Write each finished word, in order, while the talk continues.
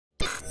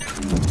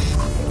Hi,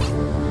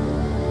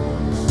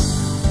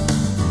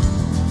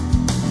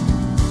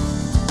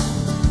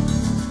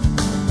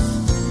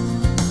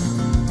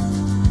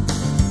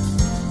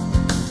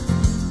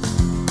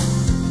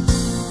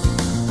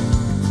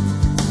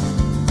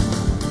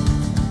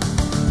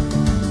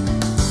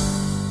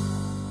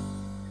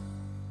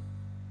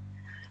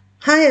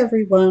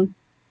 everyone.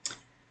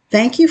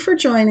 Thank you for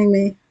joining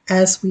me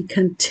as we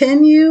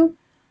continue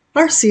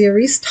our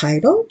series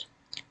titled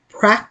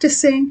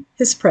Practicing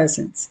His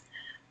Presence.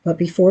 But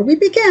before we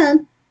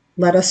begin,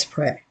 let us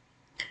pray.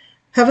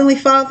 Heavenly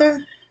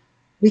Father,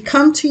 we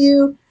come to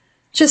you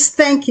just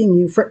thanking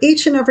you for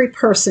each and every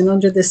person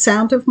under the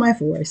sound of my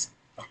voice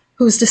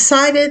who's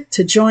decided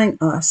to join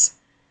us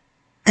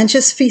and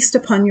just feast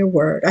upon your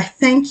word. I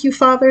thank you,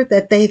 Father,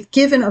 that they've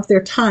given of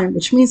their time,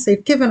 which means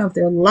they've given of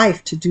their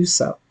life to do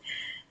so.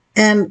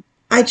 And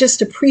I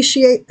just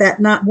appreciate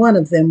that not one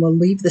of them will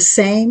leave the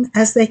same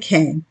as they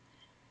came,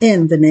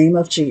 in the name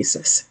of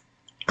Jesus.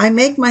 I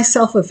make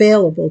myself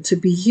available to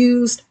be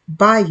used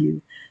by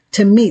you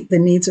to meet the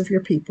needs of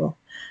your people.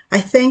 I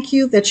thank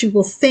you that you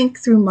will think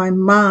through my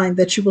mind,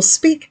 that you will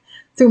speak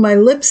through my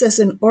lips as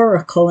an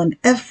oracle, and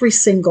every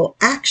single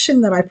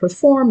action that I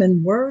perform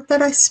and word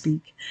that I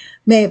speak,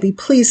 may it be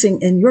pleasing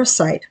in your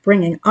sight,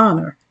 bringing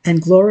honor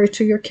and glory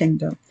to your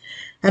kingdom.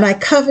 And I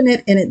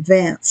covenant in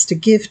advance to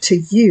give to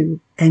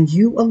you and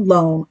you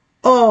alone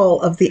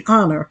all of the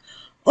honor,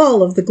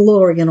 all of the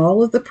glory, and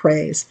all of the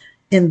praise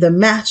in the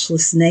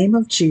matchless name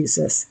of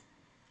Jesus.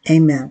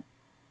 Amen.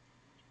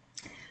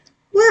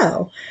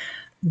 Well,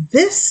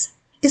 this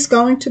is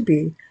going to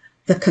be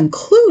the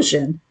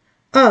conclusion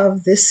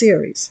of this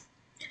series.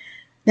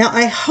 Now,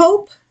 I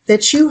hope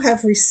that you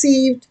have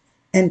received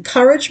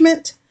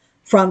encouragement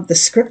from the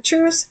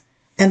scriptures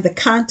and the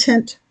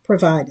content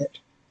provided.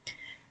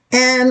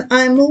 And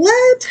I'm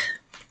led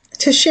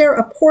to share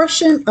a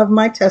portion of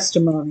my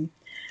testimony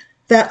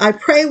that I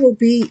pray will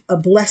be a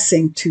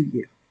blessing to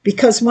you.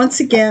 Because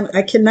once again,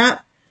 I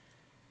cannot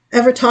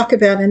ever talk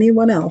about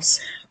anyone else,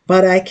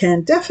 but I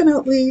can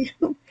definitely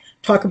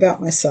talk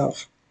about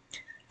myself.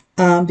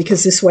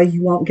 Because this way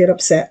you won't get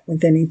upset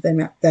with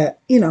anything that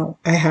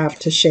I have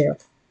to share.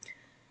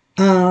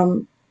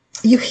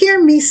 You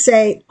hear me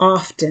say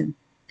often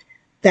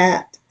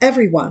that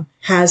everyone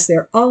has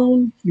their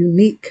own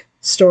unique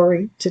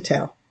story to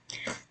tell.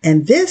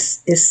 And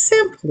this is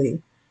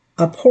simply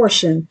a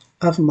portion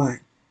of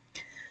mine.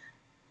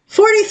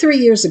 43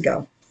 years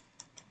ago,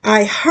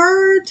 I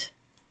heard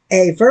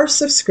a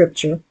verse of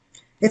scripture.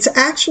 It's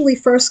actually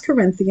 1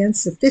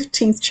 Corinthians, the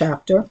 15th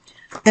chapter,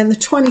 and the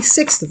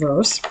 26th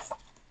verse.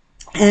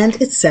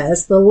 And it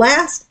says, the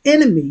last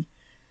enemy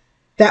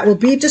that will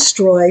be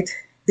destroyed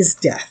is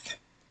death.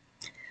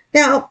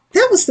 Now,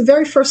 that was the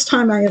very first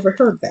time I ever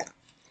heard that.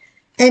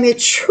 And it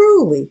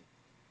truly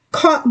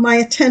caught my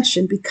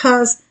attention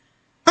because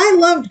I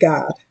loved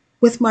God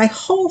with my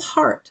whole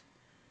heart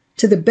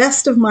to the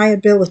best of my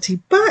ability.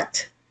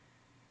 But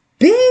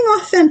being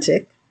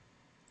authentic,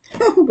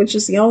 which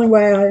is the only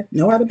way I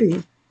know how to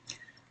be,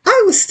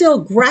 I was still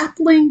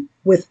grappling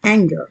with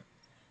anger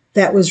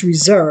that was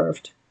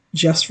reserved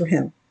just for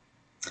him.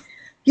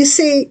 You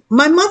see,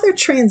 my mother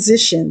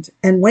transitioned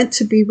and went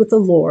to be with the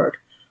Lord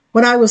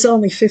when I was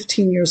only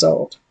 15 years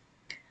old.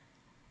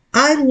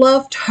 I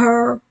loved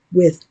her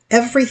with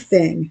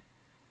everything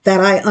that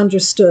I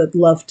understood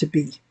love to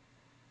be.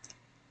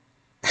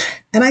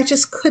 And I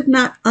just could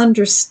not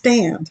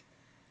understand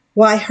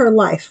why her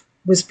life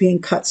was being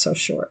cut so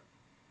short.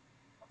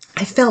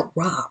 I felt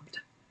robbed.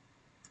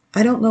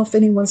 I don't know if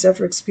anyone's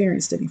ever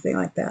experienced anything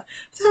like that.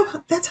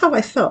 That's how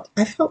I felt.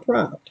 I felt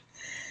robbed.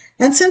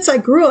 And since I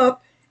grew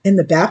up in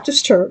the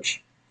Baptist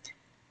church,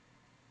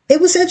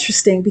 it was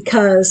interesting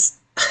because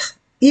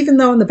even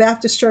though in the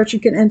Baptist church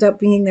you can end up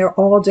being there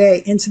all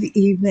day into the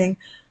evening,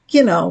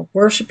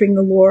 worshiping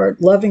the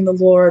Lord, loving the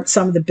Lord,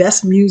 some of the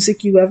best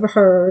music you ever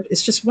heard.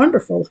 It's just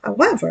wonderful.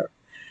 However,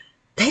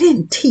 they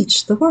didn't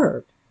teach the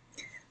word.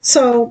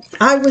 So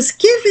I was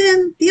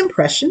given the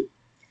impression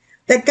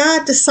that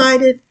God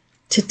decided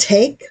to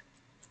take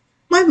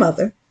my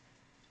mother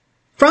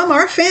from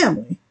our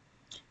family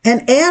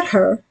and add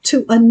her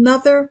to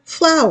another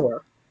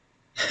flower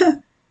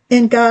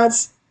in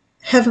God's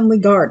heavenly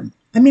garden.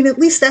 I mean, at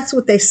least that's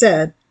what they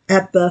said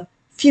at the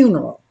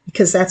funeral,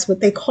 because that's what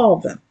they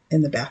called them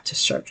in the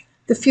Baptist church.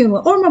 The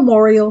funeral or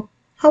memorial,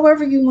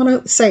 however you want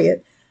to say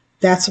it,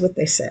 that's what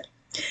they said.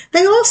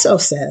 They also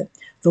said,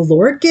 the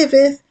Lord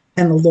giveth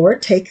and the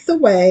Lord taketh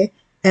away,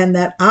 and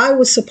that I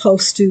was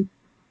supposed to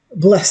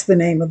bless the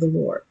name of the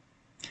Lord.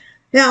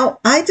 Now,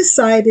 I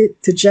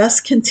decided to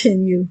just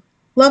continue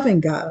loving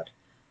God,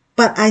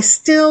 but I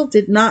still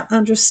did not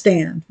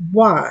understand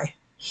why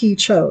he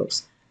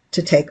chose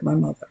to take my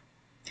mother.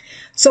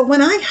 So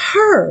when I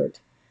heard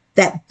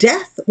that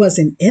death was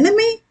an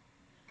enemy,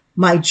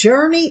 my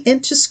journey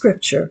into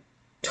scripture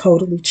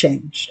totally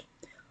changed.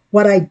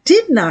 What I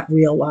did not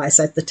realize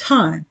at the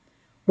time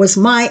was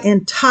my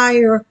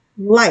entire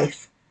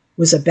life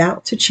was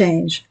about to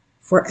change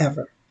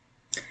forever.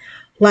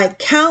 Like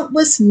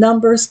countless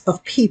numbers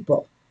of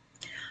people,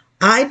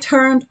 I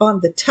turned on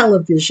the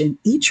television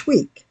each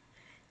week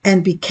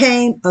and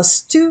became a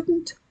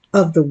student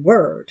of the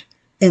Word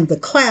in the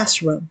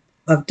classroom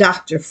of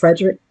Dr.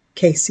 Frederick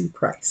Casey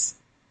Price.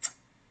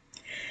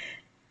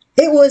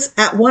 It was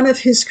at one of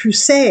his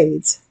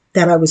crusades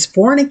that I was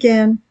born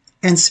again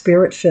and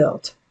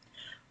spirit-filled.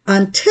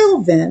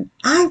 Until then,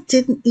 I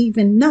didn't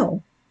even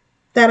know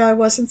that I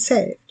wasn't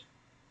saved.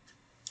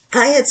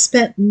 I had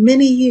spent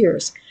many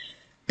years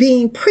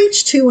being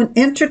preached to and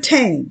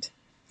entertained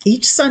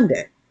each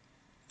Sunday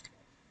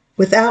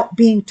without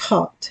being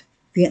taught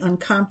the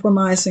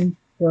uncompromising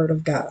Word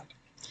of God.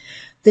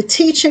 The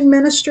teaching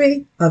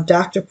ministry of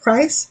Dr.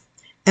 Price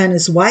and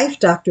his wife,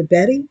 Dr.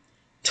 Betty,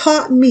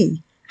 taught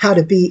me how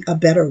to be a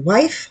better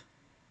wife,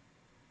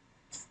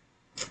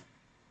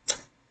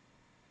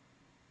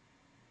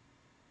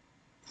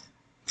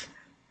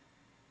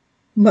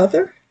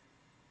 mother,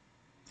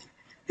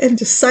 and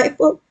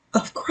disciple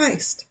of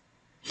Christ.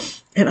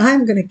 And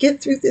I'm going to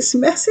get through this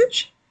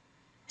message,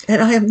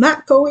 and I am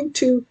not going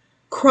to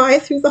cry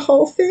through the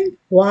whole thing.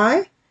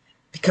 Why?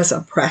 Because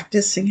I'm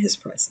practicing his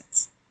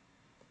presence.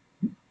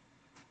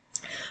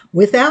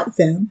 Without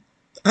them,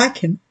 I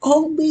can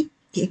only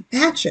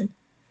imagine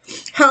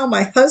how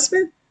my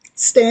husband,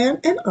 Stan,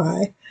 and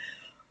I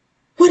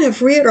would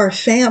have reared our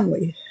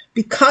family.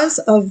 Because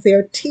of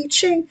their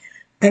teaching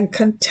and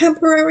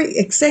contemporary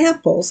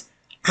examples,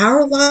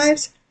 our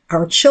lives,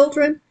 our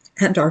children,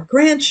 and our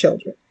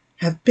grandchildren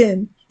have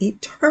been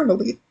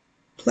eternally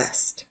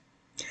blessed.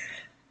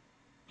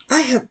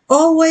 I have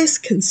always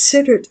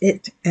considered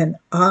it an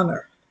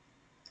honor,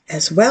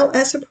 as well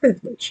as a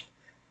privilege,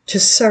 to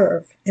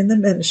serve in the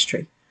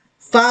ministry,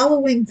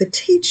 following the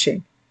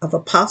teaching of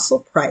Apostle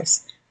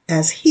Price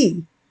as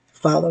he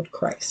followed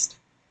Christ.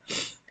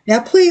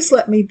 Now, please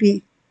let me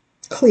be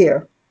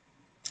clear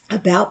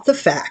about the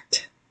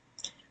fact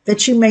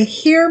that you may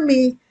hear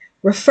me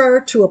refer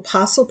to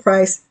Apostle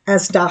Price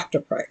as Dr.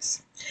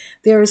 Price.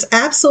 There is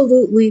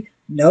absolutely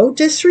no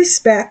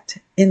disrespect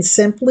in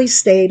simply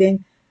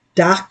stating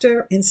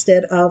doctor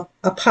instead of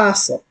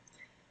apostle.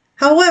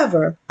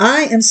 However,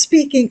 I am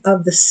speaking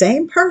of the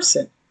same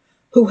person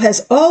who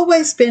has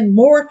always been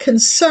more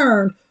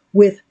concerned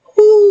with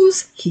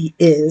whose he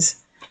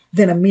is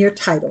than a mere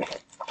title.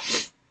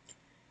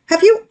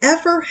 Have you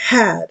ever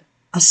had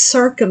a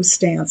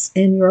circumstance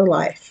in your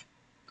life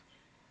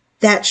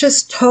that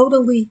just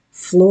totally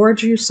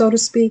floored you, so to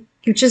speak?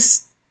 It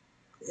just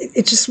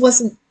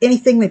wasn't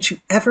anything that you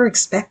ever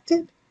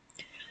expected?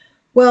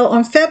 Well,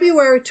 on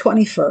February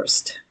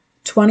 21st,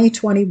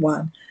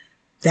 2021,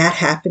 that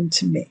happened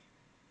to me.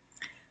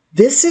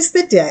 This is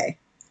the day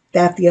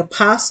that the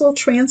apostle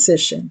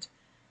transitioned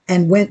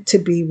and went to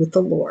be with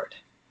the Lord.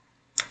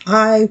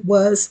 I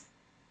was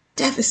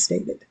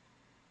devastated.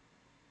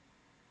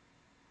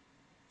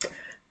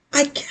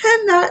 I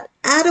cannot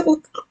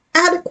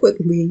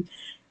adequately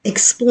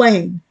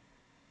explain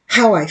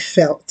how I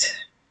felt.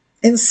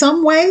 In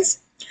some ways,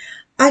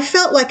 I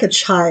felt like a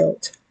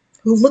child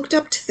who looked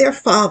up to their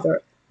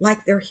father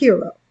like their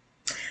hero,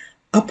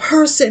 a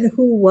person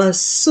who was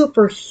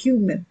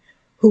superhuman,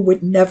 who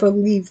would never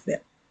leave them.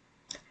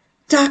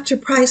 Dr.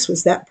 Price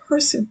was that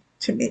person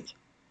to me.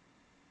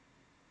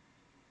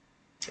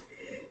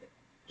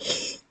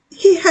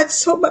 He had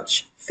so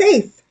much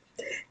faith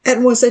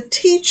and was a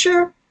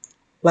teacher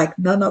like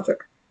none other.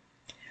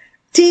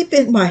 Deep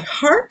in my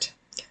heart,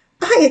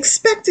 I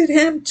expected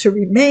him to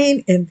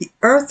remain in the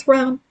earth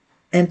realm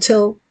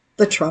until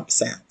the trump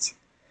sounds.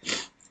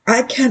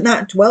 I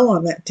cannot dwell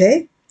on that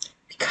day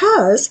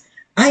because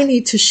I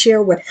need to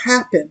share what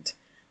happened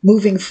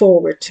moving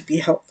forward to be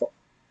helpful.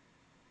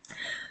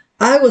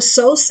 I was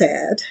so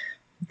sad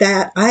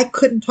that I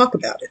couldn't talk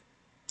about it.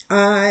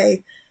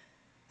 I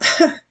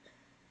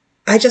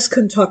just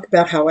couldn't talk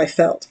about how I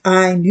felt.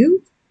 I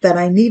knew that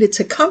I needed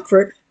to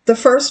comfort the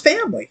first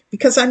family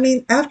because,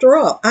 after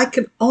all, I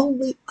could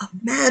only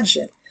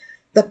imagine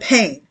the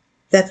pain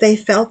that they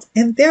felt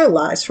in their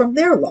lives from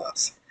their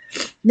loss.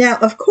 Now,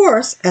 of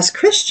course, as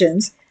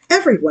Christians,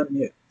 everyone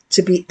knew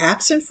to be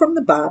absent from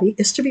the body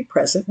is to be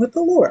present with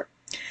the Lord.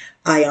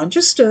 I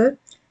understood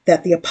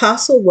that the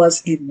apostle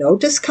was in no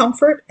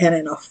discomfort and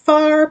in a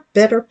far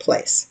better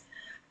place.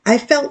 I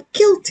felt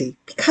guilty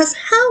because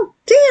how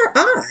dare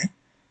I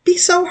be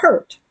so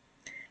hurt?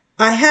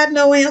 I had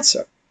no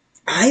answer.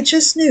 I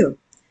just knew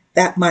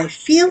that my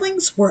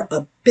feelings were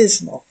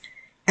abysmal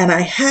and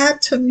I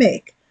had to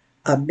make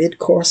a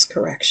mid-course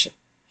correction.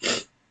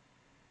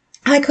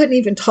 I couldn't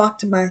even talk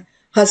to my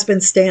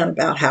husband Stan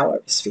about how I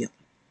was feeling.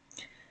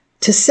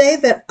 To say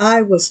that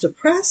I was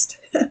depressed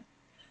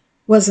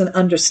was an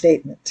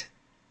understatement.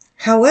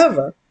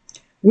 However,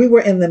 we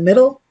were in the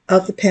middle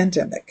of the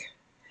pandemic.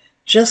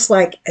 Just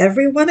like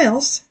everyone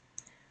else,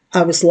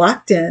 I was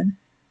locked in,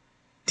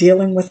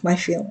 dealing with my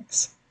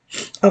feelings.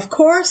 Of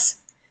course,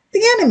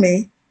 the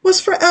enemy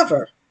was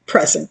forever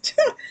present,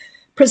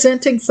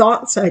 presenting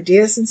thoughts,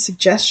 ideas, and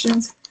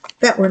suggestions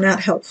that were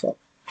not helpful.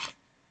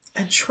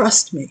 And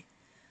trust me,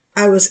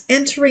 I was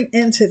entering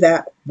into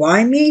that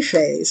why me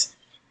phase,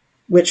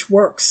 which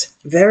works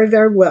very,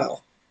 very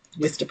well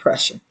with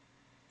depression.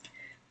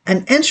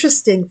 an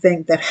interesting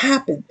thing that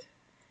happened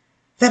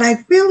that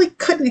I really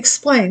couldn't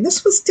explain.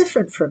 This was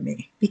different for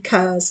me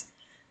because,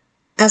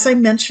 as I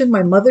mentioned,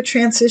 my mother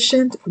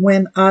transitioned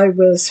when I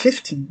was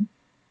 15.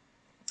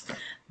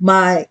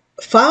 My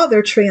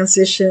father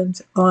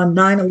transitioned on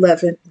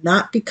 9/11,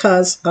 not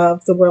because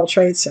of the World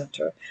Trade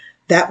Center.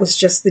 That was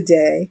just the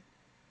day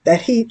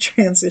that he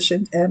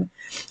transitioned. And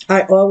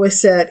I always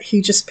said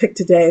he just picked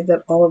a day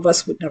that all of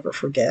us would never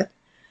forget.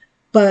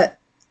 But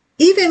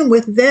even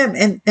with them,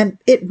 and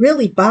it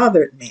really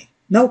bothered me,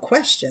 no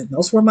question.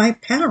 Those were my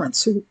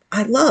parents who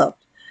I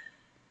loved.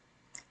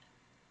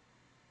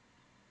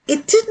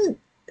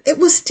 It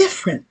was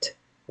different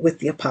with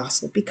the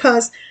apostle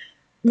because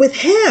with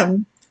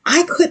him,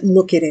 I couldn't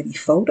look at any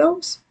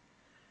photos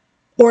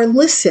or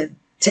listen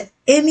to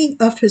any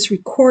of his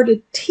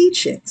recorded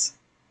teachings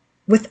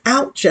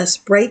without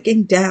just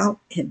breaking down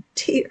in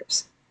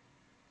tears.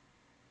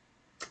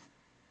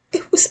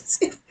 It was as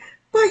if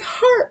my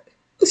heart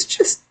was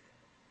just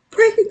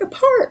breaking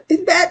apart,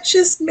 and that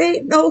just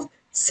made no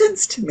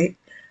sense to me.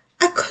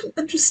 I couldn't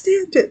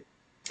understand it.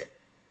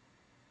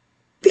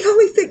 The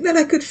only thing that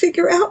I could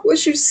figure out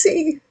was, you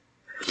see,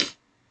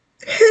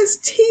 his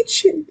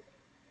teaching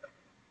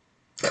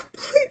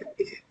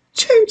completely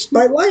changed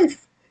my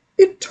life.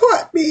 It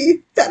taught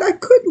me that I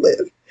could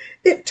live.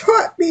 It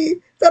taught me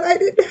that I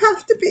didn't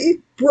have to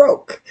be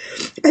broke.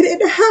 I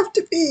didn't have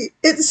to be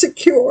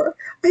insecure.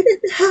 I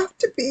didn't have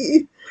to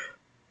be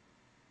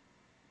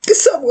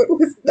someone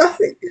with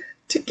nothing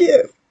to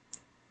give.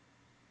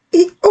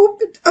 He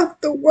opened up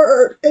the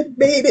word and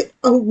made it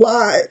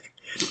alive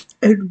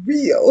and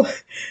real.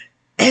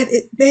 And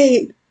it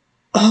made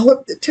all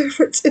of the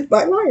difference in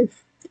my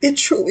life. It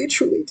truly,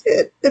 truly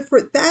did. And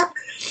for that,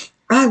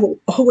 I will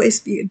always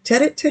be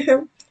indebted to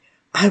him.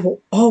 I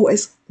will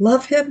always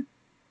love him.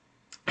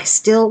 I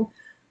still,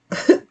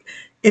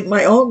 in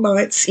my own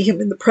mind, see him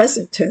in the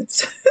present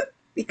tense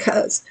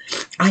because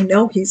I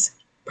know he's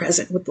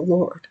present with the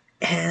Lord.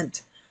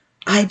 And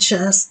I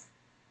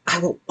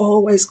will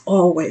always,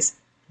 always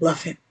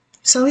love him.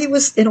 So he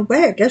was, in a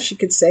way, I guess you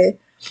could say,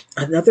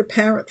 another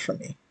parent for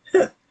me.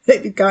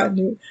 Maybe God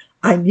knew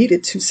I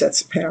needed two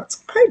sets of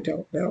parents. I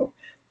don't know.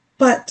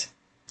 But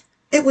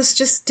it was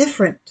just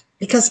different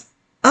because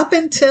up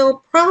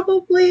until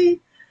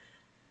probably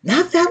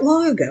not that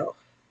long ago,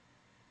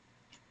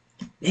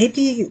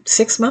 maybe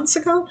 6 months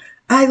ago,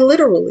 I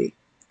literally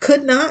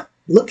could not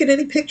look at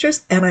any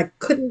pictures and I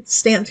couldn't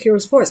stand to hear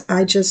his voice.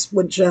 I just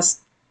would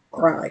just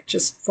cry,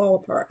 just fall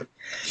apart.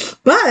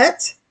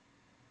 But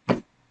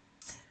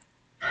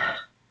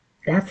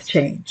that's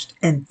changed.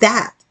 And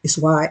that is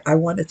why I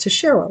wanted to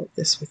share all of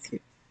this with you.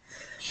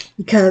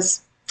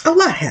 Because a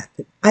lot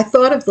happened. I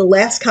thought of the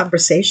last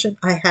conversation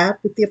I had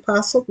with the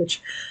apostle,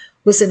 which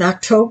was in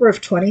October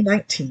of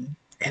 2019,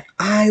 and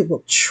I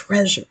will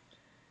treasure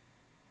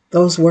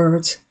those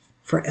words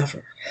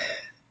forever.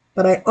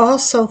 But I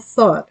also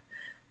thought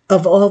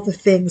of all the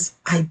things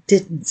I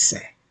didn't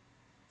say.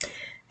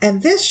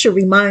 And this should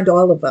remind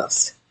all of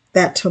us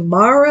that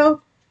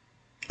tomorrow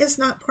is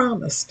not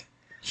promised.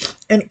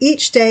 And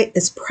each day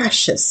is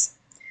precious.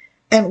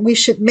 And we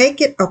should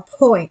make it a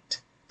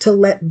point to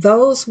let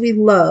those we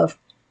love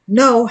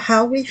know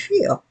how we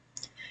feel.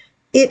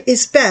 It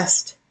is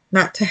best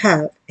not to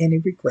have any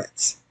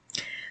regrets.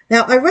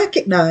 Now, I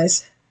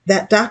recognize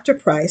that Dr.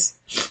 Price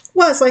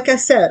was, like I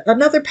said,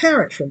 another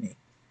parent for me.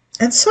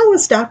 And so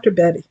was Dr.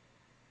 Betty.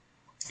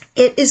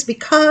 It is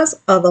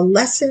because of a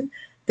lesson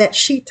that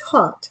she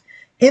taught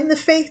in the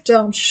Faith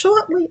Dome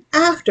shortly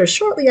after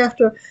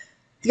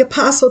the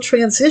apostle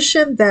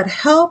transition that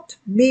helped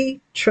me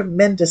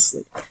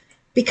tremendously,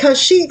 because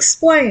she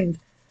explained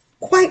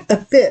quite a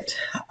bit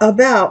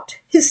about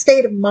his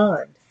state of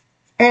mind.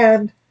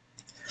 And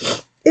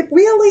it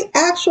really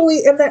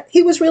actually, and that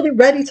he was really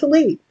ready to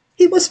lead.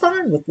 He was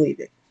fine with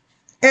leading.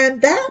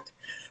 And that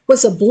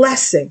was a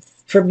blessing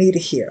for me to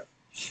hear.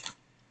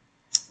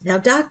 Now,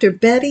 Dr.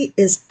 Betty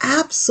is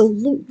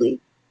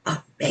absolutely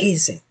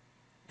amazing.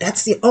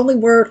 That's the only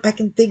word I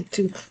can think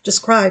to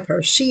describe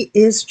her. She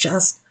is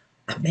just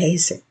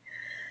amazing.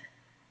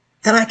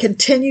 And I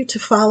continue to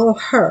follow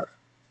her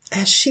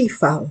as she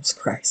follows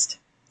Christ.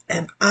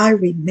 And I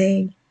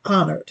remain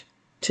honored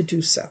to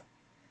do so.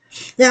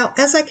 Now,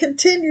 as I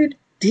continued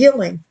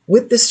dealing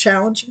with this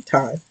challenging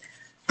time,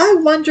 I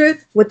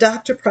wondered what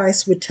Dr.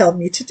 Price would tell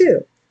me to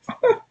do.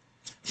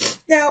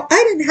 Now,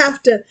 I didn't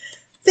have to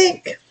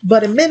think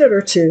but a minute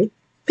or two,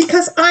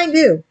 because I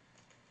knew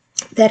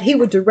that he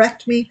would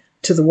direct me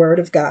to the Word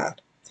of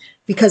God,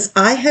 because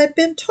I had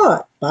been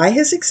taught by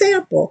his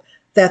example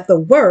that the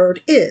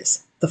Word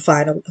is the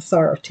final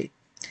authority.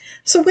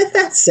 So with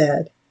that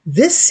said,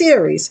 this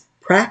series,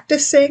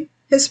 Practicing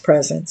His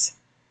Presence,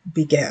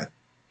 began.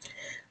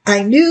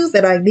 I knew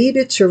that I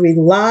needed to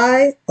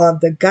rely on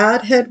the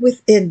Godhead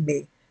within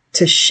me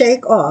to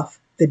shake off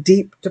the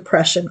deep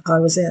depression I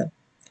was in.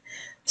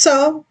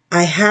 So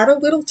I had a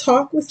little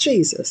talk with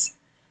Jesus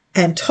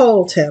and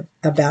told him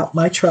about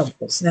my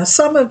troubles. Now,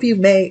 some of you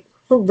may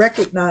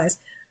recognize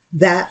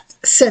that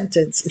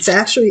sentence. It's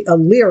actually a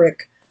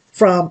lyric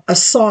from a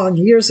song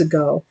years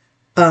ago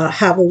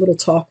have a little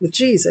talk with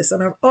Jesus.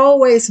 And I've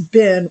always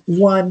been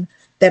one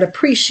that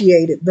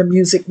appreciated the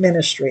music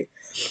ministry.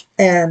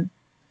 And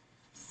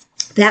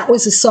that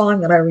was a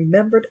song that I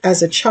remembered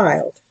as a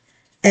child.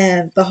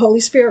 And the Holy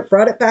Spirit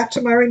brought it back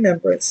to my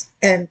remembrance.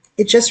 And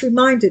it just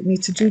reminded me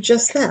to do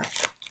just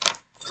that.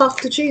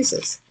 Talk to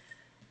Jesus.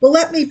 Well,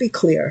 let me be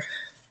clear.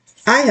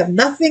 I have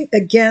nothing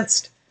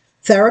against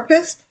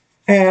therapists,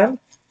 and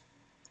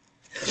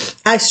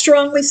I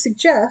strongly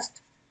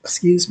suggest,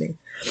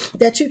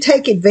 that you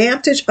take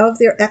advantage of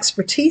their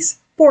expertise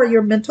for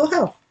your mental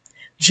health,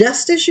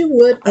 just as you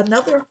would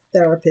another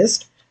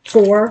therapist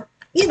for,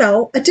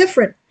 a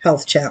different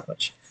health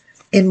challenge.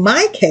 In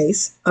my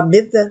case,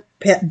 amid the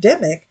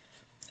pandemic,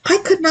 I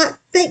could not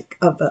think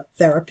of a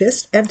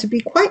therapist, and to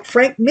be quite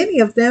frank, many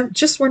of them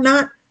just were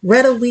not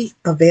readily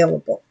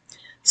available.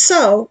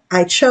 So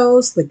I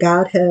chose the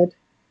Godhead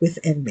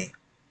within me.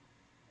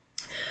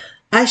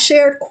 I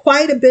shared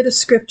quite a bit of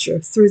scripture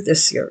through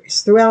this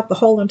series, throughout the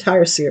whole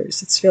entire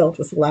series. It's filled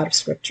with a lot of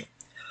scripture,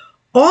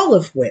 all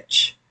of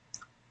which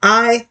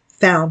I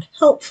found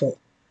helpful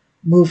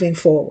moving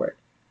forward.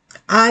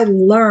 I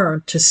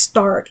learned to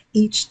start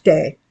each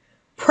day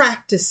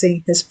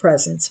practicing his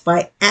presence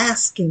by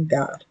asking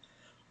God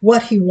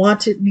what he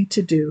wanted me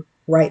to do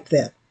right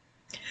then.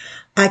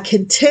 I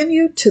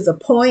continued to the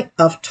point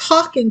of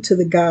talking to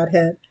the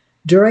Godhead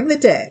during the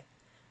day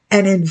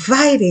and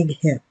inviting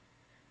him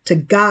to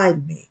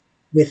guide me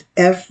with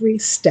every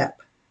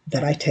step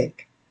that I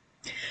take.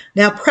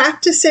 Now,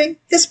 practicing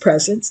his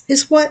presence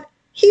is what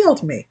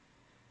healed me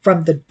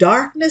from the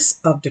darkness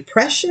of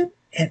depression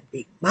and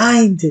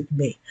reminded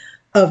me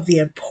of the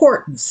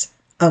importance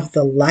of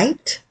the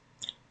light,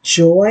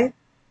 joy,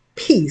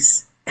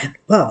 peace, and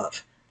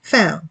love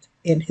found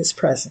in his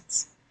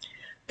presence.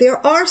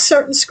 There are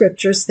certain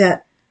scriptures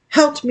that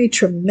helped me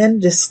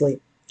tremendously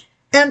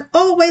and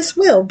always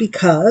will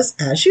because,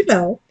 as you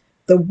know,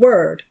 the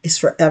word is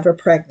forever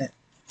pregnant.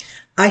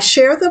 I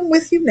share them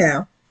with you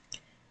now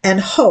and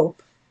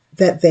hope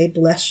that they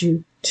bless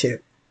you too.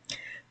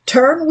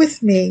 Turn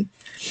with me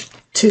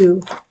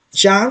to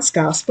John's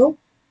Gospel,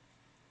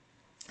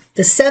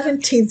 the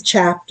 17th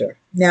chapter.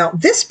 Now,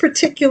 this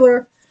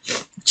particular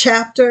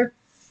chapter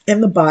in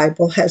the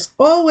Bible has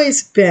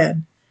always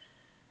been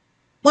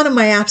one of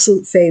my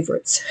absolute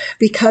favorites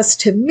because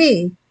to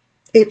me,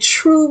 it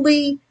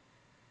truly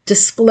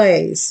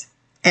displays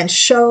and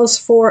shows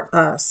for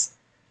us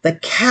the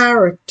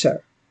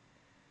character,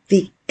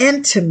 the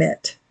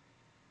intimate,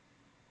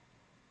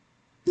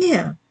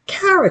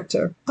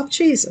 character of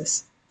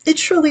Jesus. It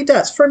truly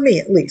does, for me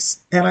at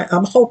least, and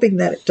I'm hoping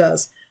that it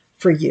does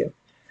for you.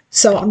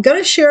 So I'm going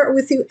to share it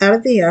with you out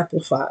of the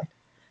Amplified.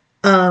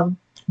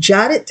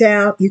 Jot it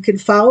down. You can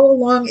follow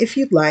along if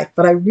you'd like,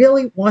 but I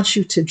really want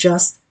you to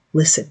just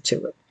listen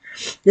to it.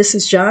 This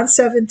is John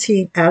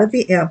 17 out of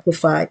the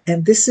Amplified,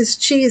 and this is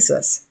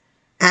Jesus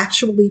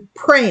actually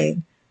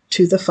praying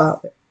to the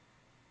Father.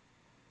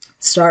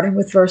 Starting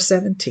with verse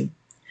 17.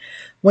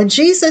 When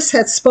Jesus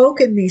had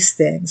spoken these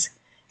things,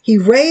 he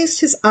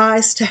raised his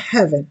eyes to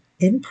heaven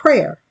in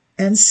prayer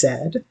and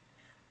said,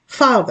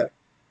 Father,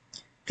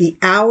 the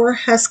hour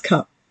has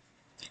come.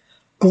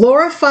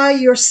 Glorify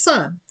your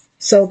Son,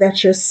 so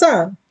that your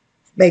Son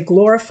may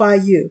glorify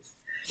you,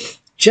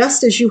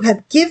 just as you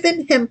have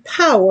given him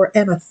power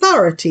and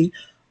authority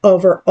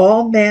over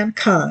all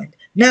mankind.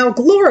 Now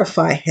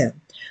glorify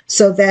him,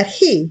 so that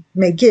he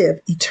may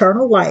give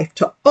eternal life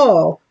to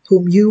all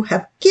whom you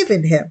have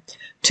given him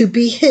to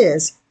be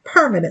his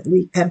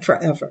permanently and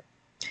forever.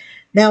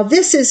 Now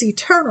this is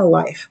eternal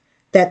life,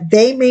 that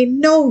they may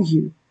know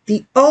you,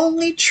 the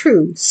only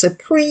true,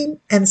 supreme,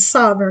 and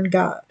sovereign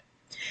God,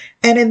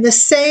 and in the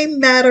same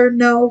manner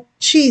know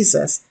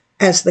Jesus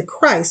as the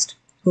Christ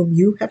whom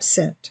you have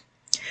sent.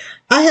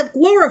 I have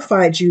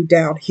glorified you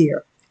down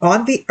here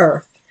on the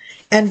earth,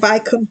 and by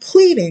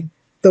completing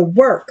the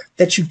work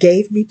that you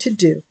gave me to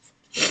do.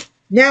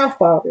 Now,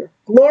 Father,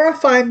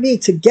 glorify me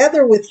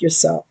together with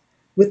yourself,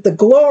 with the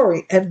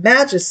glory and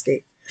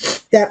majesty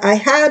that I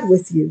had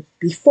with you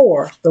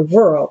before the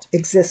world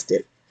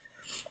existed.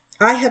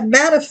 I have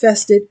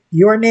manifested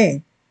your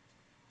name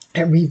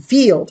and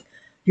revealed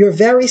your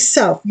very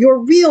self, your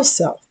real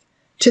self,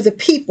 to the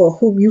people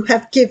whom you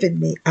have given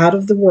me out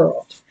of the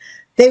world.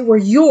 They were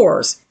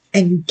yours,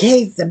 and you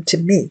gave them to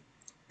me,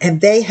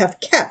 and they have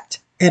kept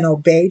and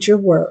obeyed your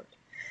word.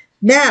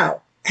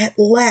 Now, at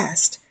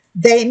last,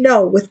 they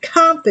know with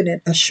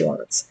confident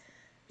assurance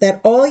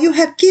that all you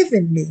have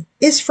given me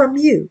is from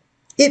you.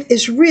 It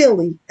is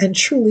really and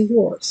truly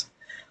yours.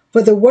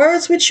 For the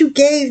words which you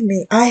gave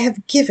me, I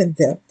have given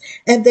them,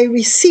 and they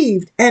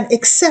received and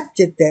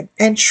accepted them,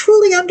 and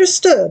truly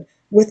understood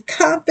with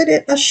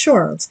confident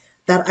assurance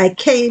that I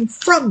came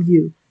from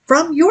you,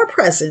 from your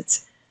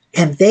presence,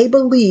 and they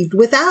believed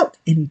without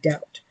any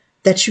doubt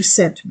that you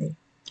sent me.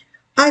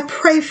 I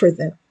pray for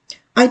them.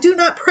 I do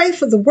not pray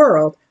for the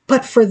world,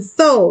 but for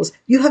those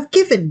you have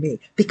given me,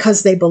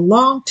 because they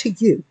belong to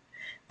you.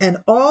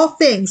 And all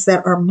things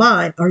that are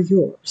mine are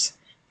yours,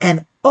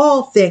 and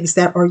all things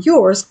that are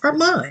yours are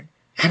mine,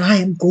 and I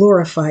am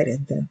glorified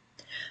in them.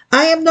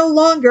 I am no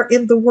longer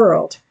in the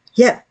world,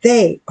 yet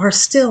they are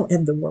still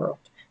in the world,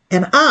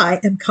 and I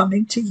am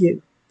coming to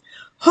you.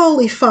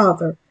 Holy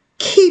Father,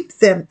 keep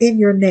them in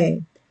your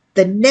name,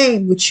 the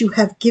name which you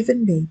have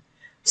given me,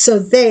 so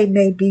they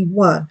may be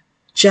one,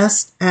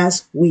 just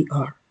as we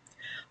are.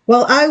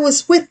 While I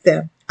was with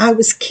them, I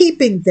was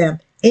keeping them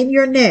in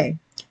your name,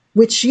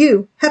 which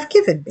you have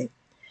given me.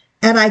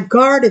 And I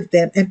guarded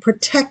them and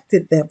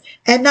protected them,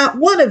 and not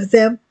one of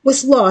them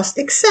was lost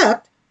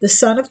except the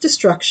son of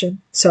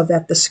destruction, so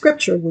that the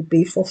scripture would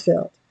be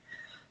fulfilled.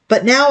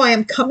 But now I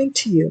am coming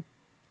to you,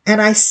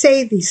 and I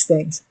say these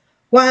things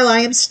while I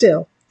am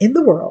still in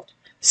the world,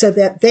 so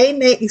that they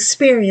may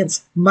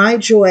experience my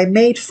joy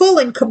made full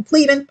and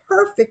complete and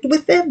perfect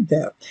within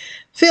them,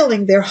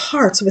 filling their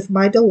hearts with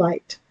my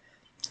delight.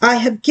 I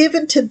have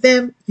given to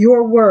them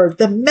your word,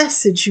 the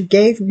message you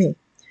gave me.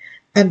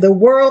 And the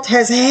world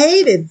has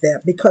hated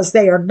them because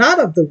they are not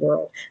of the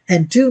world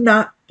and do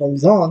not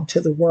belong to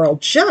the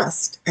world,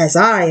 just as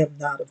I am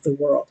not of the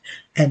world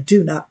and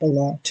do not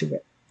belong to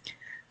it.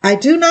 I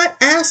do not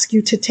ask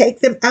you to take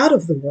them out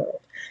of the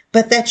world,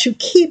 but that you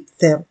keep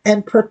them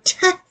and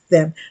protect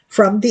them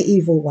from the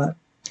evil one.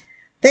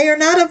 They are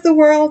not of the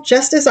world,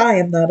 just as I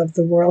am not of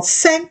the world.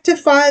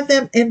 Sanctify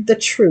them in the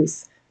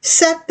truth.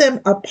 Set them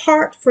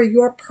apart for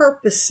your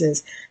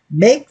purposes.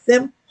 Make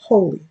them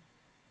holy.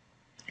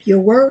 Your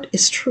word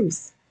is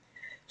truth.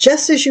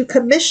 Just as you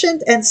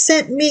commissioned and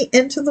sent me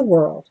into the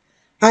world,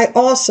 I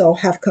also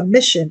have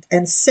commissioned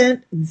and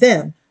sent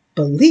them,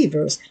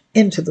 believers,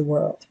 into the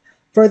world.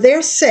 For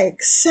their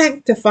sake,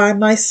 sanctify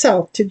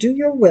myself to do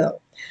your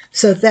will,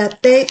 so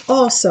that they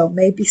also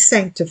may be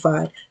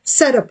sanctified,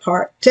 set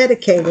apart,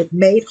 dedicated,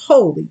 made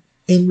holy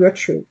in your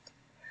truth.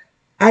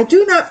 I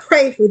do not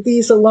pray for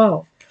these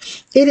alone.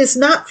 It is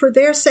not for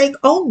their sake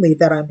only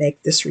that I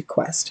make this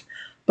request,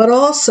 but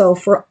also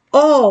for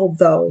all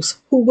those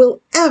who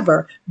will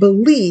ever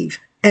believe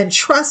and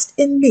trust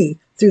in me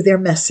through their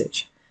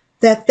message,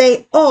 that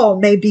they all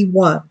may be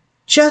one,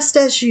 just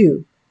as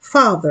you,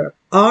 Father,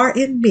 are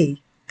in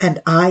me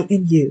and I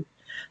in you,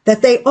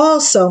 that they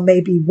also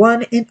may be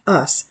one in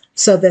us,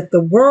 so that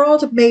the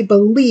world may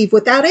believe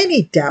without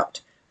any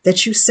doubt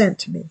that you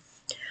sent me.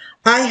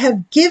 I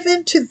have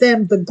given to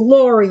them the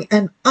glory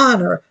and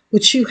honor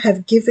which you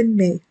have given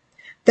me,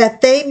 that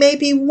they may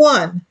be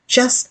one,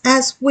 just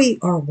as we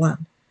are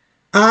one.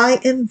 I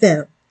in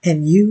them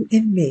and you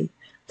in me,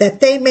 that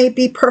they may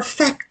be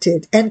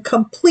perfected and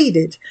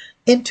completed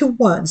into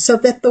one, so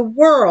that the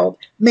world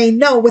may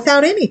know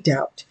without any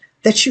doubt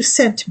that you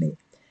sent me,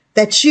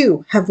 that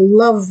you have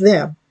loved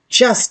them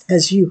just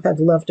as you have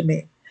loved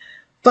me.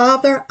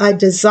 Father, I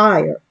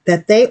desire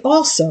that they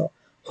also,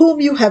 whom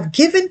you have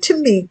given to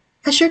me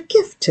as your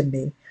gift to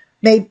me,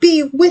 may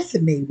be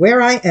with me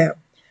where I am,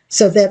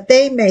 so that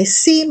they may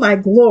see my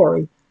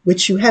glory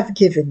which you have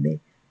given me,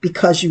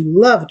 because you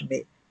loved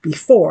me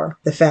before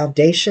the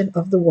foundation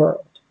of the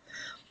world.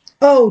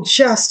 O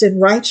just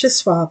and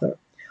righteous Father,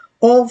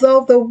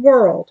 although the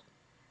world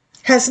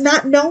has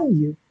not known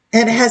you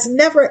and has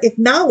never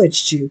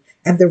acknowledged you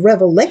and the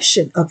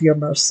revelation of your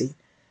mercy,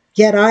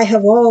 yet I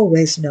have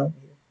always known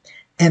you.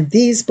 And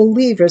these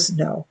believers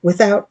know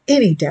without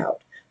any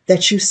doubt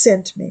that you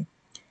sent me.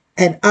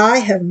 And I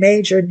have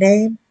made your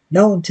name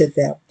known to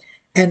them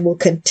and will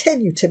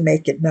continue to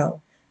make it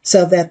known,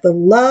 so that the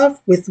love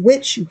with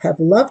which you have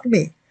loved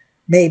me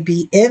may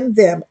be in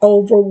them,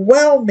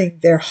 overwhelming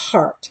their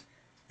heart,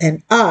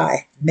 and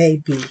I may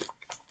be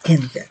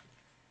in them.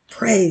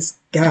 Praise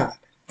God.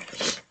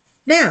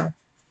 Now,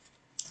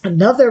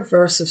 another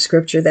verse of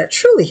scripture that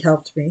truly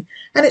helped me,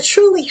 and it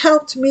truly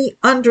helped me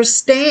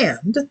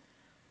understand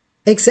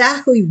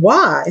exactly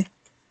why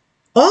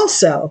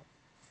also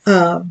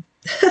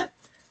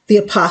the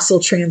apostle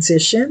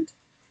transitioned,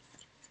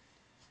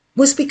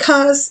 was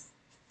because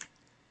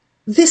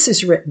this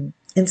is written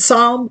in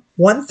Psalm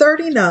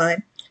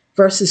 139,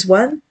 verses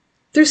 1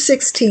 through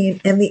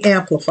 16, and the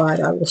Amplified.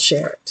 I will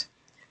share it.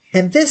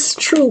 And this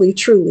truly,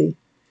 truly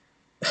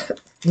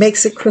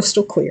makes it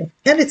crystal clear.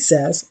 And it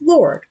says,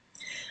 Lord,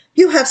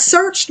 you have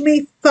searched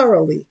me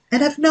thoroughly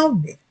and have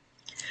known me.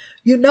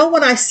 You know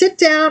when I sit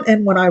down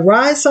and when I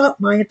rise up,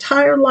 my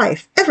entire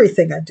life,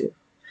 everything I do.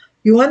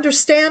 You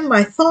understand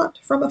my thought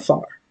from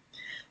afar.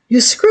 You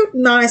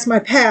scrutinize my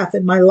path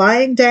and my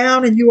lying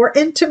down, and you are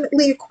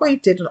intimately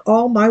acquainted in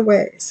all my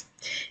ways.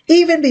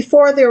 Even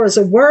before there is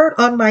a word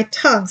on my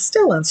tongue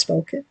still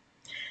unspoken.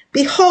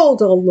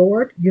 Behold, O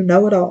Lord, you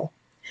know it all.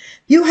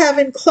 You have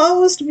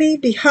enclosed me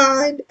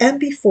behind and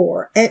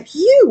before, and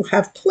you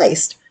have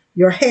placed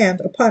your hand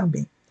upon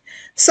me.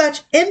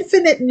 Such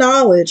infinite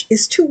knowledge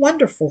is too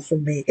wonderful for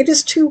me. It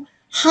is too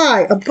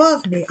high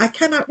above me. I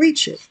cannot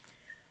reach it.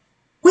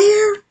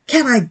 Where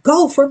can I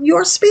go from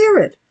your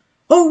spirit?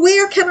 Or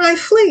where can I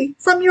flee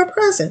from your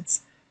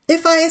presence?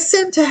 If I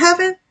ascend to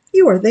heaven,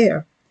 you are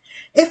there.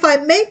 If I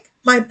make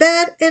my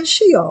bed in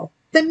Sheol,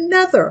 the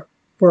nether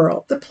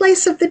world, the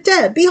place of the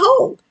dead,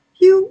 behold,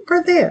 you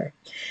are there.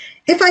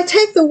 If I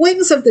take the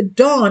wings of the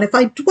dawn, if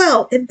I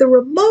dwell in the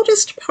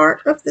remotest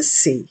part of the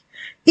sea,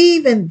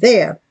 even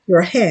there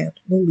your hand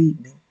will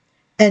lead me,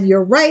 and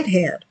your right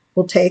hand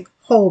will take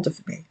hold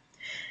of me.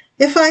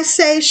 If I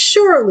say,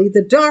 surely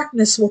the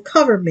darkness will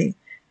cover me,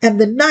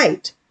 and the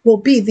night will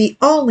be the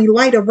only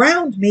light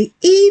around me,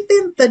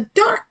 even the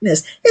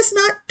darkness is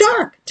not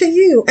dark to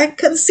you and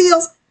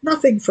conceals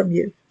nothing from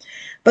you.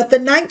 But the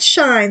night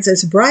shines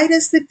as bright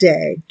as the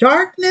day.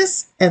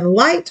 Darkness and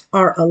light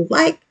are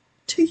alike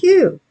to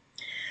you.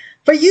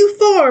 For you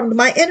formed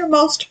my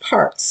innermost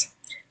parts.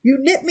 You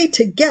knit me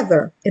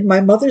together in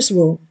my mother's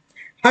womb.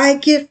 I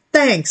give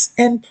thanks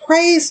and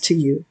praise to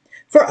you,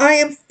 for I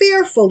am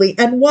fearfully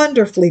and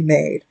wonderfully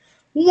made.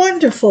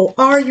 Wonderful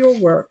are your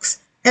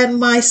works, and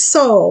my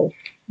soul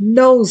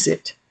knows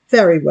it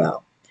very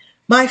well.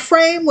 My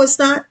frame was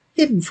not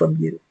hidden from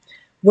you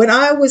when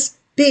I was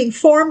being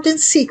formed in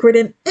secret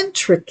and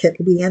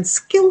intricately and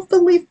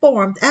skillfully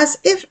formed, as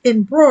if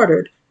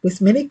embroidered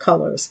with many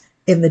colors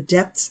in the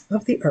depths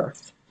of the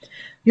earth.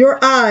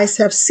 Your eyes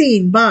have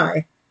seen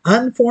my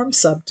unformed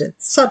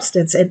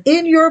substance, and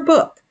in your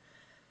book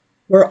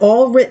were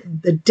all written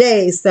the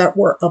days that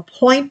were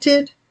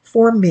appointed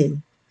for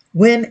me,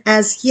 when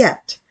as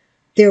yet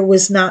there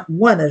was not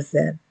one of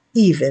them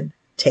even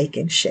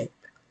taking shape.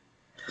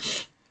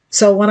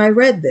 So when I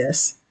read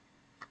this,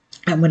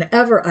 and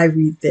whenever I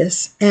read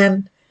this,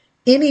 and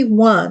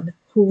anyone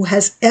who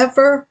has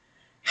ever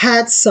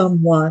had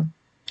someone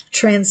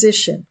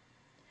transition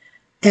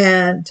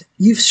and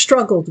you've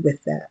struggled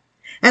with that,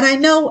 and I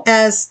know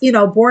as,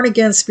 born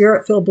again,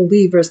 spirit-filled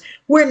believers,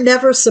 we're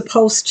never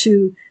supposed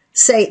to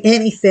say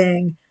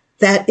anything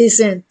that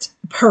isn't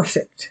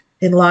perfect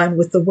in line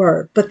with the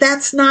word, but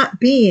that's not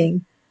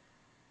being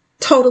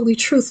totally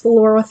truthful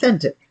or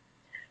authentic.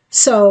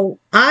 So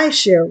I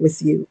share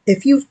with you,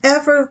 if you've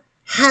ever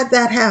had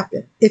that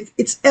happen, if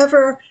it's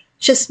ever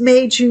just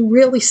made you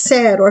really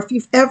sad, or if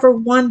you've ever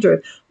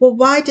wondered, well,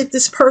 why did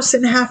this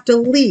person have to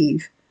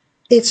leave?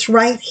 It's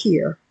right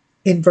here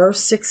in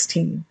verse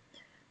 16.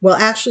 Well,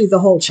 actually the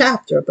whole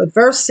chapter, but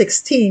verse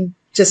 16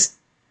 just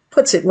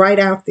puts it right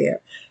out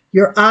there.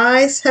 Your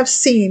eyes have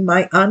seen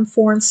my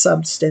unformed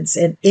substance,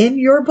 and in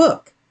your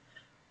book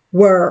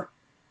were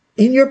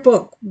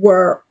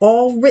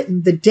all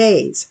written the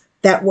days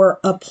that were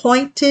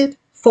appointed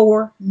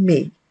for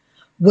me,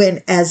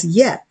 when as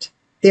yet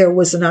there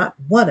was not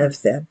one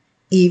of them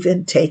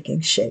even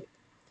taking shape.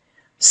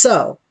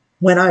 So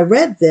when I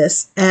read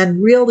this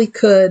and really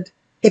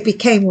it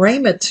became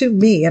rhema to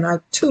me, and I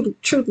truly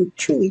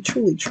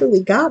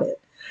got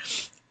it,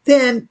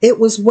 then it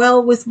was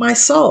well with my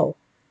soul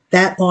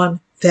that on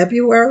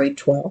February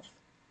 12th,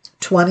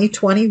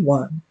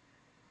 2021,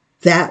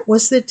 that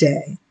was the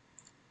day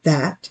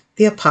that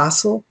the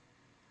apostle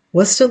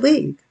was to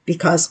leave,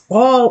 because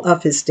all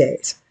of his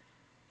days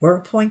were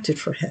appointed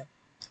for him,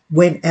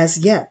 when as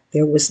yet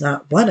there was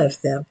not one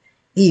of them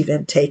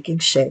even taking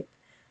shape.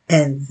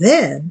 And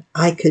then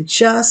I could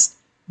just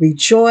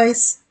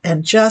rejoice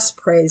and just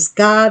praise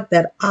God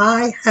that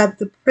I had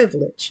the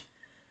privilege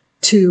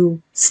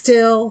to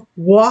still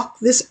walk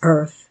this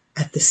earth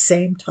at the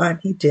same time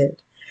he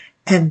did.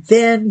 And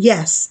then,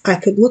 yes, I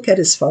could look at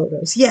his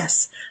photos.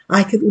 Yes,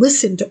 I could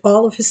listen to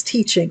all of his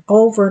teaching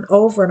over and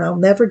over, and I'll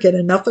never get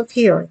enough of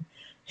hearing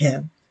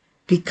him,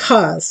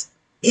 because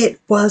it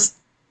was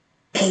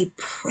a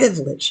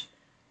privilege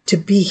to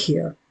be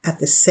here at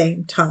the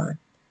same time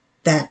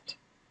that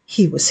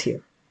he was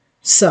here.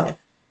 So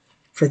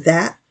for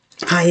that,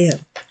 I am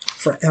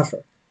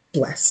forever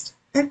blessed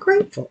and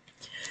grateful.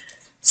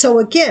 So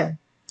again,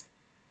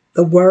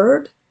 the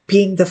word,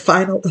 being the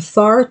final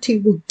authority,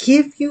 will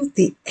give you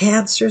the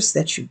answers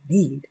that you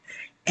need.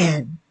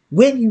 And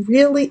when you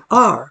really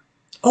are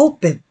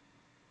open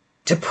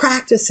to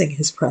practicing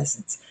his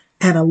presence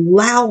and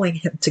allowing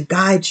him to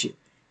guide you,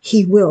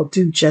 he will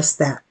do just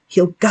that.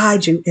 He'll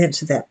guide you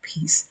into that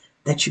peace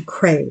that you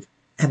crave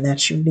and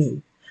that you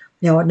need.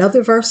 Now,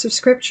 another verse of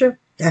scripture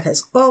that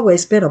has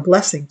always been a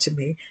blessing to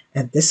me,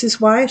 and this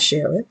is why I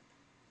share it,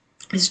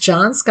 is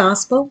John's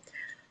Gospel,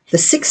 the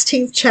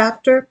 16th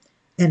chapter,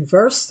 and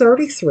verse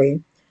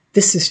 33.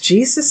 This is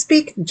Jesus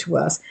speaking to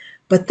us,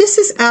 but this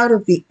is out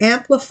of the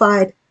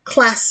Amplified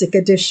Classic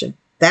Edition.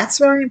 That's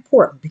very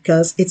important,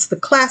 because it's the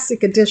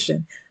Classic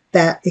Edition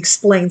that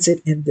explains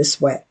it in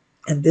this way.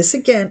 And this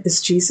again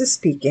is Jesus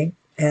speaking,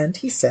 and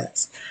he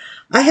says,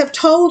 I have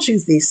told you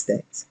these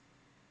things,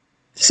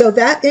 so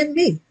that in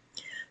me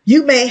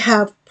you may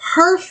have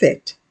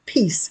perfect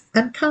peace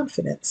and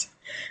confidence.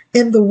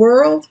 In the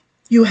world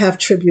you have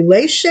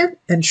tribulation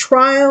and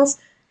trials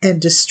and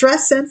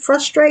distress and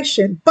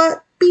frustration,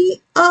 but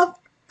be of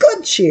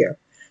good cheer.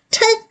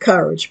 Take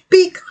courage,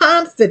 be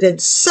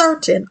confident,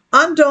 certain,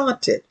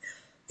 undaunted,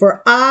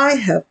 for I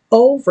have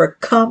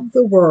overcome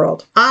the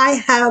world.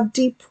 I have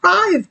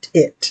deprived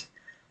it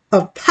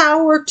of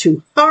power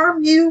to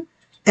harm you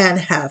and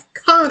have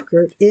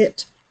conquered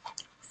it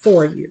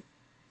for you.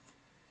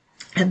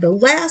 And the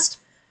last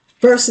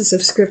verses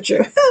of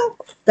scripture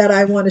that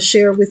I want to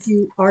share with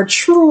you are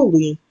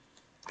truly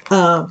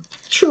one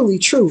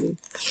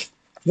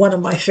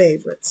of my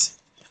favorites.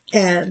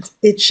 And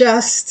it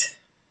just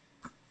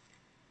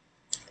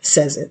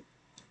says it.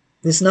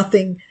 There's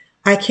nothing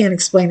I can't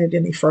explain it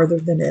any further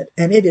than it.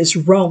 And it is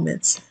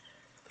Romans,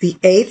 the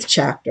 8th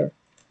chapter,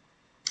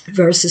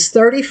 verses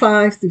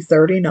 35 through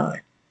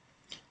 39.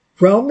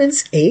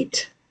 Romans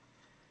 8,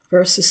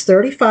 verses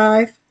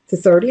 35 to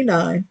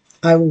 39.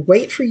 I will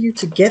wait for you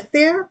to get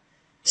there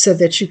so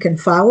that you can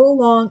follow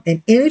along.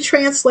 In any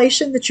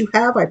translation that you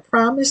have, I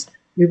promise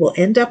we will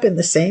end up in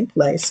the same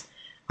place.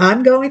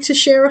 I'm going to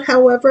share it,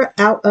 however,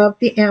 out of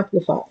the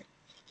Amplified.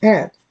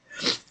 And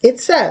it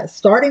says,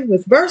 starting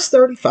with verse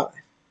 35,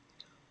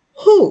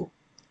 who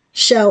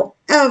shall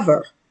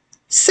ever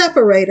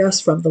separate us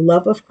from the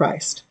love of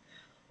Christ?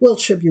 Will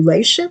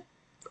tribulation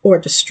or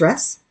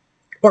distress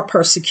or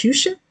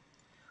persecution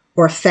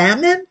or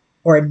famine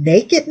or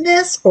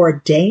nakedness or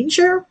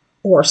danger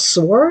or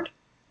sword?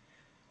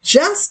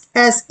 Just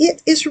as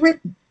it is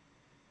written,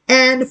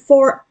 and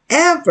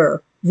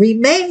forever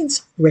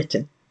remains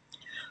written,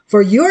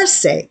 for your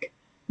sake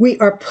we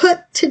are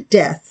put to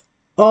death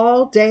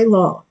all day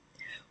long.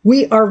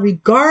 We are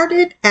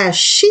regarded as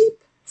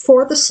sheep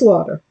for the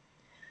slaughter.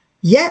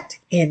 Yet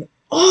in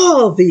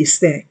all these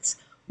things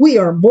we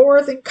are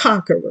more than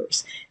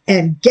conquerors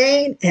and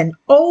gain an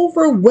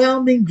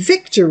overwhelming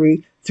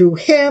victory through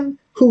him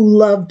who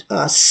loved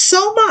us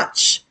so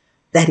much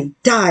that he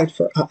died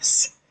for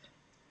us.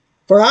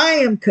 For I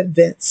am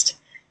convinced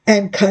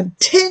and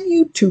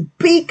continue to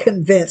be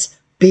convinced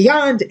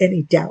beyond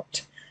any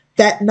doubt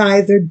that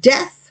neither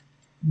death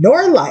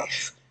nor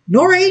life,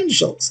 nor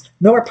angels,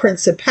 nor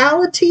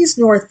principalities,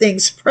 nor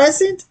things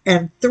present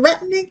and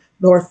threatening,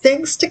 nor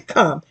things to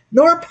come,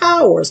 nor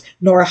powers,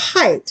 nor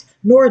height,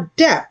 nor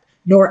depth,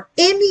 nor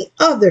any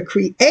other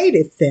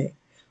created thing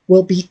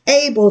will be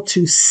able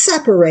to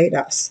separate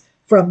us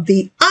from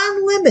the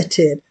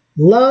unlimited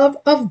love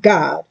of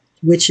God,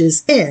 which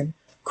is in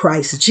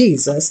Christ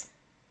Jesus,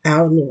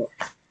 our Lord.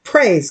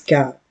 Praise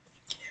God.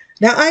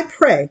 Now I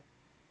pray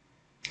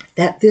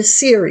that this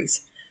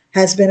series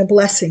has been a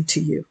blessing to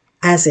you,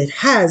 as it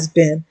has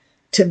been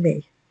to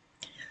me.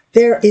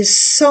 There is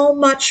so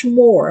much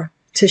more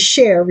to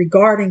share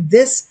regarding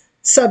this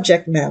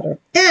subject matter,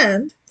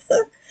 and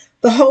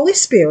the Holy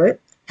Spirit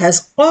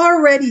has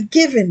already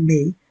given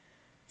me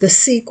the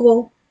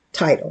sequel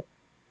title,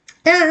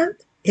 and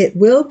it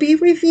will be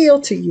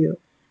revealed to you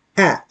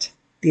at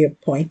the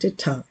appointed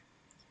time.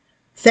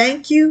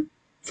 Thank you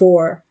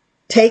for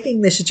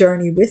taking this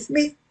journey with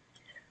me.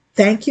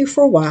 Thank you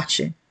for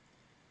watching.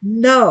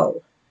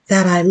 Know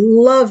that I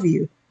love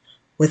you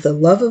with the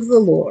love of the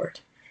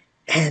Lord.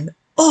 And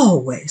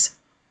always,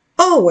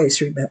 always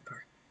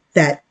remember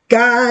that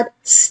God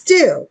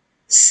still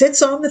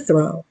sits on the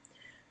throne.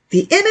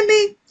 The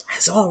enemy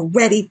has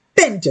already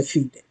been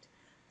defeated.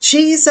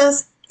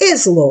 Jesus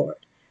is Lord.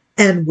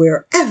 And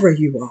wherever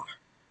you are,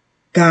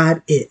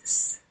 God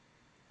is.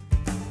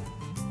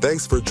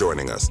 Thanks for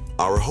joining us.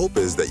 Our hope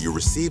is that you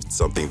received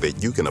something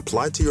that you can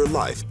apply to your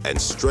life and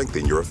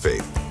strengthen your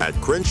faith. At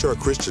Crenshaw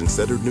Christian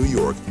Center, New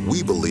York,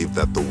 we believe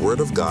that the Word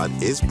of God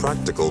is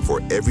practical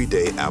for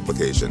everyday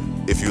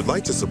application. If you'd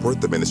like to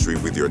support the ministry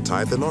with your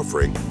tithe and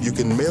offering, you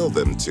can mail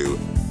them to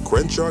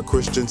Crenshaw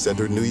Christian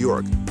Center, New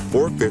York,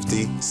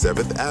 450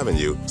 7th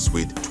Avenue,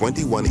 Suite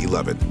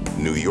 2111,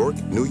 New York,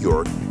 New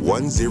York,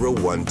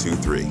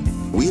 10123.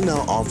 We now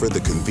offer the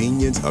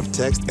convenience of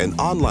text and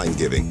online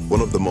giving, one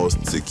of the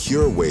most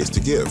secure ways to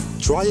give.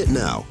 Try it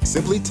now.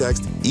 Simply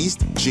text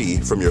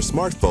EAST-G from your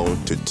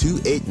smartphone to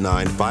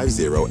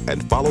 28950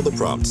 and follow the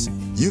prompts.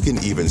 You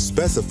can even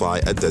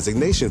specify a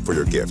designation for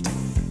your gift.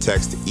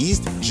 Text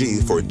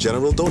EAST-G for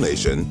general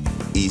donation,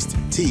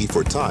 EAST-T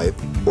for tithe,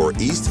 or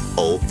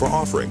EAST-O for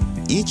offering.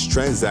 Each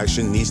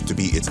transaction needs to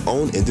be its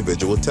own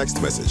individual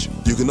text message.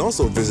 You can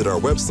also visit our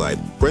website,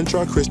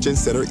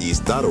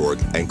 CrenshawChristianCenterEast.org,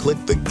 and click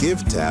the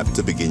Give tab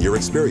to begin your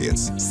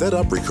experience. Set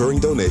up recurring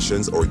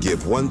donations or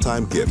give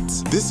one-time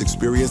gifts. This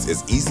experience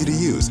is easy to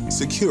use,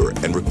 secure,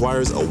 and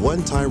requires a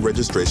one-time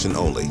registration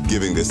only.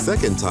 Giving the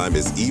second time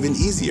is even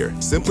easier.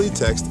 Simply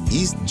text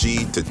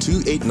EAST-G to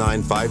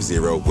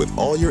 28950 with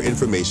all your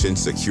information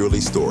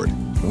securely stored.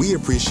 We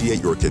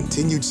appreciate your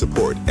continued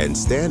support and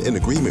stand in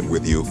agreement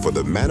with you for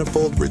the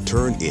manifold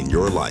return in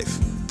your life.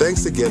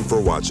 Thanks again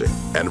for watching,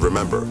 and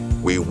remember,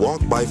 we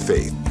walk by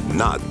faith,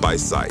 not by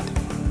sight.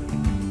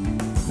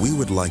 We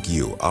would like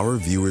you, our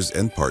viewers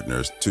and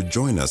partners, to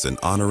join us in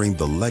honoring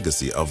the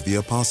legacy of the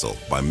Apostle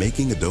by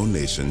making a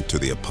donation to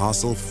the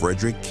Apostle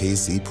Frederick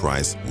K.C.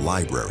 Price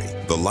Library.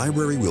 The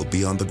library will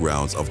be on the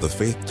grounds of the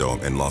Faith Dome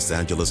in Los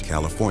Angeles,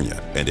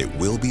 California, and it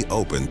will be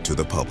open to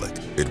the public.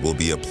 It will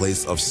be a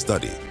place of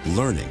study,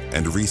 learning,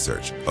 and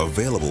research,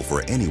 available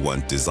for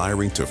anyone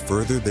desiring to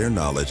further their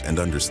knowledge and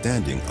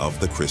understanding of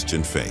the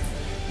Christian faith.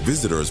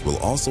 Visitors will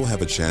also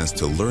have a chance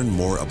to learn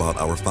more about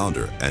our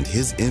founder and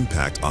his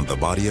impact on the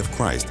body of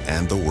Christ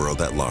and the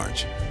world at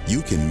large.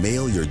 You can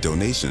mail your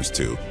donations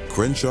to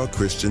Crenshaw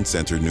Christian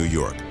Center, New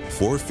York,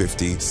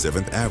 450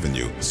 7th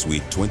Avenue,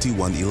 Suite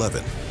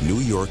 2111,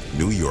 New York,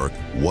 New York,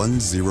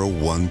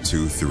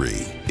 10123.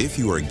 If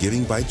you are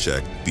giving by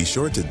check, be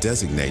sure to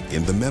designate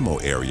in the memo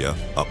area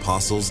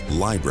Apostles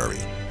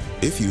Library.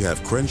 If you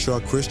have Crenshaw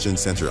Christian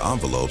Center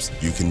envelopes,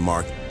 you can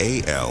mark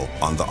AL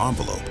on the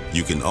envelope.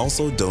 You can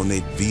also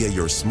donate via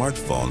your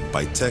smartphone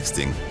by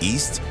texting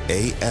East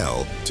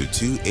AL to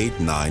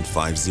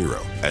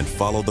 28950 and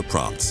follow the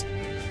prompts.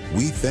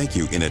 We thank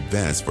you in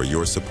advance for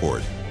your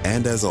support.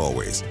 And as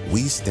always,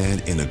 we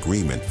stand in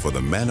agreement for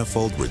the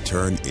manifold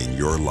return in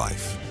your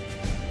life.